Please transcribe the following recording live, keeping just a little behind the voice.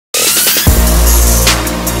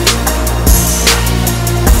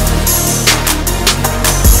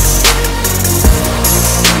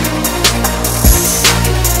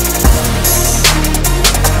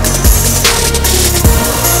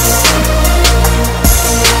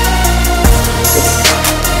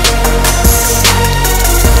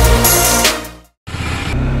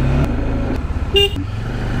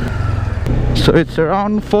So it's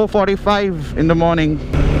around 4:45 in the morning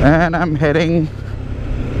and I'm heading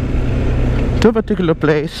to a particular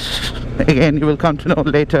place. Again, you will come to know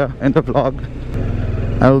later in the vlog.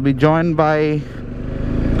 I will be joined by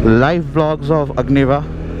live vlogs of Agniva,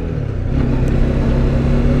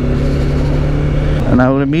 and I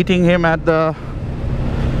will be meeting him at the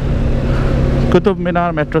Qutub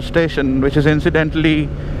Minar metro station, which is incidentally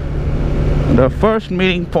the first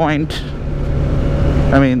meeting point.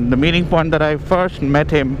 I mean, the meeting point that I first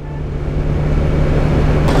met him.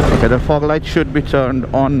 Okay, the fog light should be turned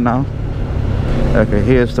on now. Okay,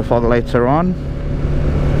 here's the fog lights are on.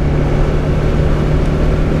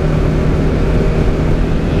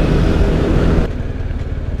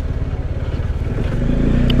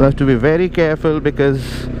 We have to be very careful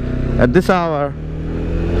because at this hour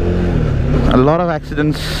a lot of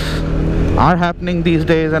accidents are happening these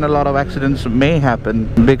days, and a lot of accidents may happen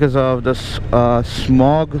because of the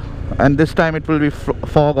smog, and this time it will be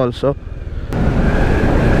fog also.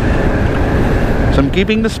 So I'm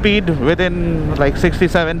keeping the speed within like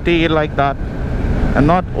 60-70, like that, and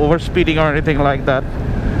not over speeding or anything like that.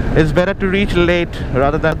 It's better to reach late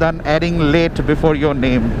rather than adding late before your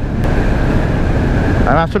name.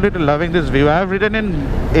 I'm absolutely loving this view. I've ridden in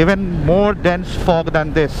even more dense fog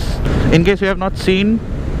than this. In case you have not seen,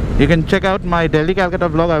 you can check out my Delhi-Calcutta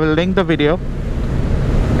vlog. I will link the video.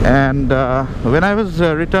 And when I was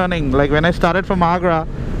returning, like when I started from Agra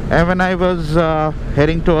and when I was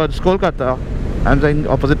heading towards Kolkata, I'm saying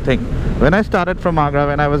opposite thing. When I started from Agra,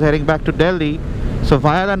 when I was heading back to Delhi, so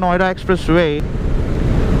via the Noida Expressway,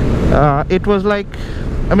 it was like,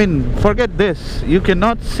 I mean, forget this. You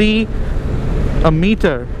cannot see a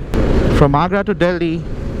meter. From Agra to Delhi,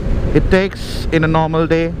 it takes in a normal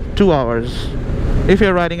day 2 hours if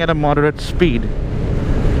you're riding at a moderate speed.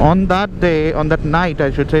 On that day, on that night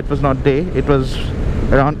I should say, it was not day, it was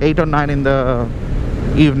around 8 or 9 in the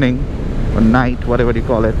evening or night, whatever you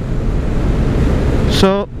call it.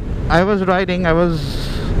 So I was riding, I was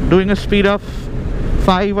doing a speed of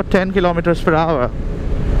 5 or 10 kilometers per hour.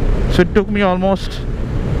 So it took me almost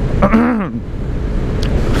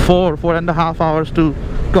 4.5 hours to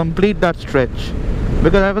complete that stretch,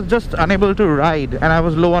 because I was just unable to ride and I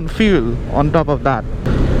was low on fuel on top of that.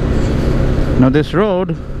 Now this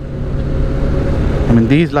road, I mean,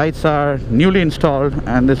 these lights are newly installed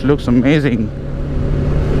and this looks amazing.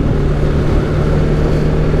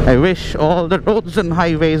 I wish all the roads and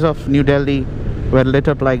highways of New Delhi were lit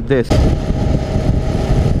up like this.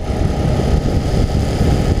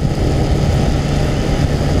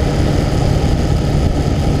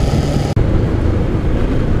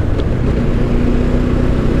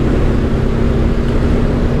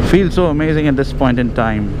 Feels so amazing at this point in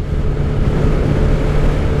time.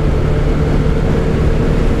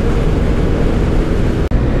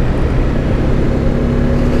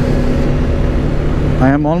 I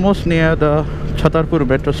am almost near the Chhatarpur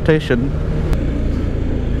metro station.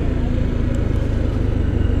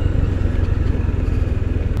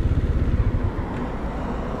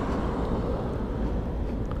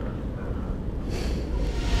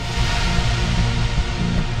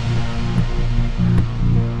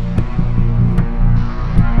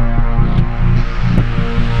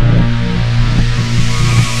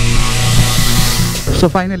 So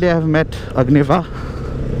finally I have met Agniva.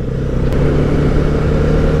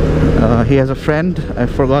 He has a friend, I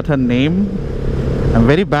forgot her name. I'm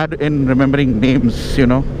very bad in remembering names, you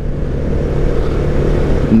know.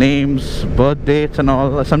 Names, birth dates and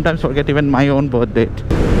all. I sometimes forget even my own birth date.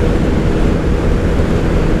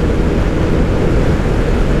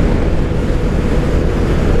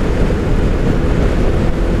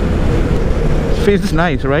 Feels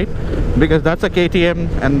nice, right? Because that's a KTM,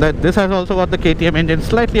 and this has also got the KTM engine,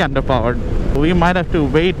 slightly underpowered. We might have to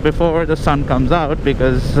wait before the sun comes out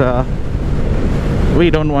because we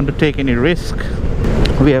don't want to take any risk.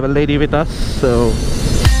 We have a lady with us, so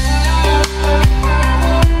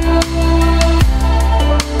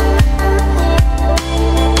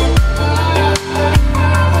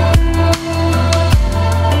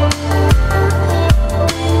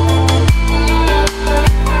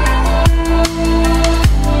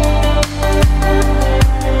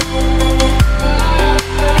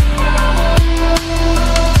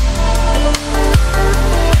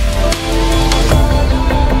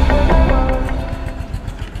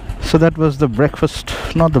So that was the breakfast,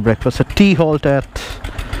 not the breakfast, a tea halt at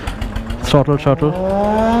Throttle Shuttle.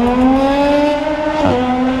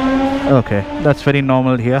 Okay, that's very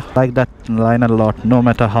normal here. Like that line a lot. No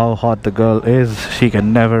matter how hot the girl is, she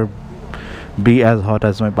can never be as hot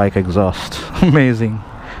as my bike exhaust. Amazing.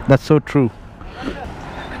 That's so true.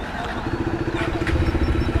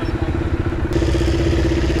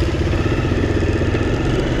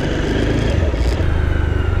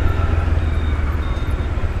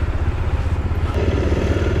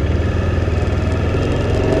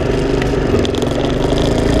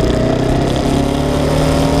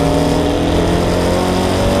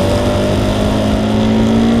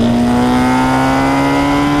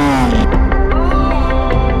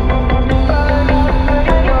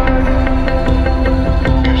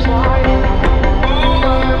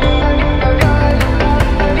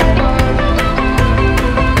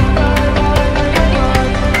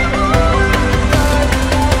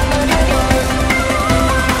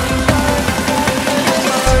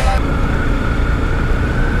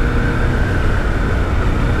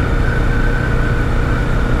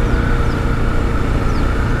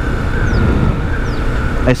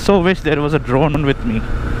 I so wish there was a drone with me.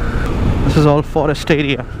 This is all forest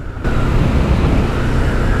area.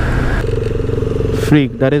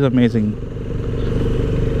 Freak, that is amazing.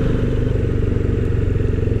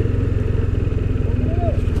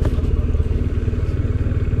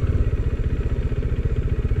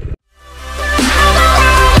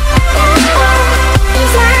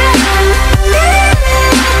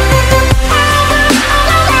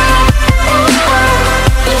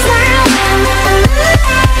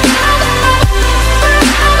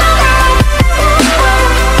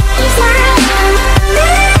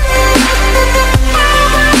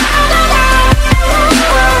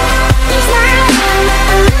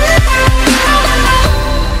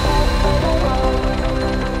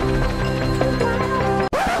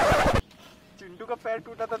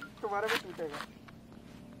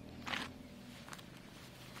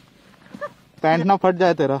 Pant ना फट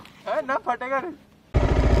जाए तेरा। ना फटेगा रे।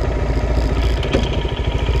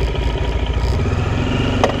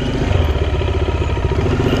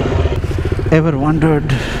 Ever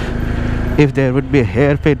wondered if there would be a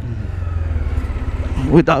hairpin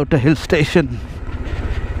without a hill station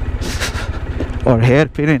or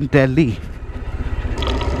hairpin in Delhi?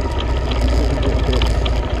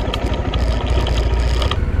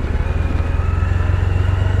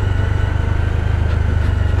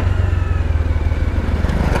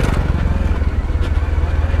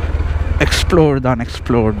 Explored,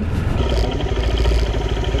 unexplored.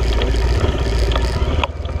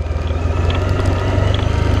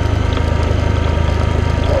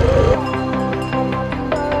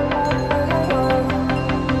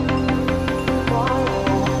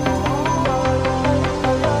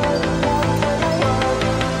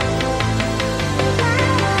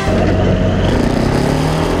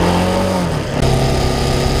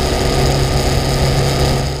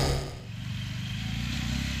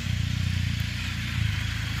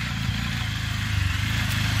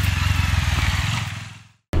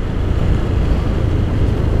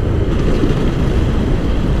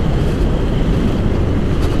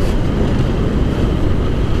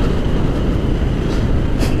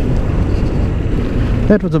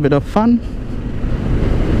 That was a bit of fun.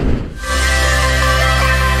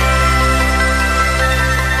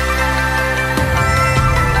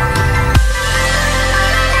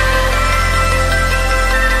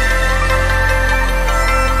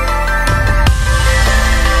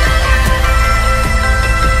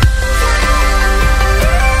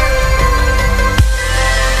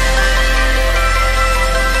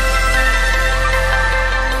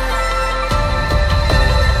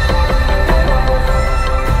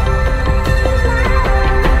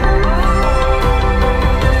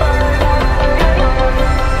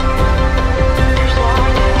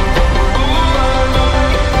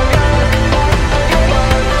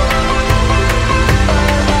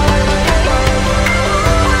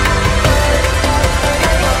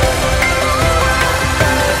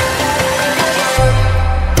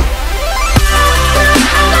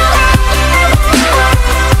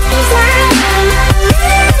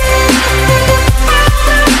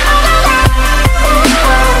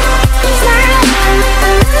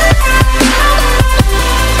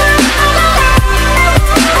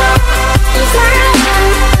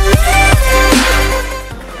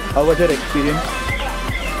 How was your experience?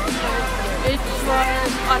 It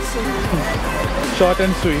was awesome. Short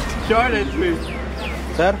and sweet. Short and sweet.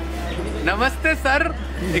 Sir? Namaste, sir.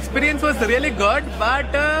 Experience was really good,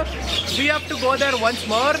 but we have to go there once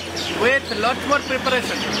more with lots more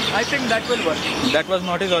preparation. I think that will work. That was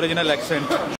not his original accent.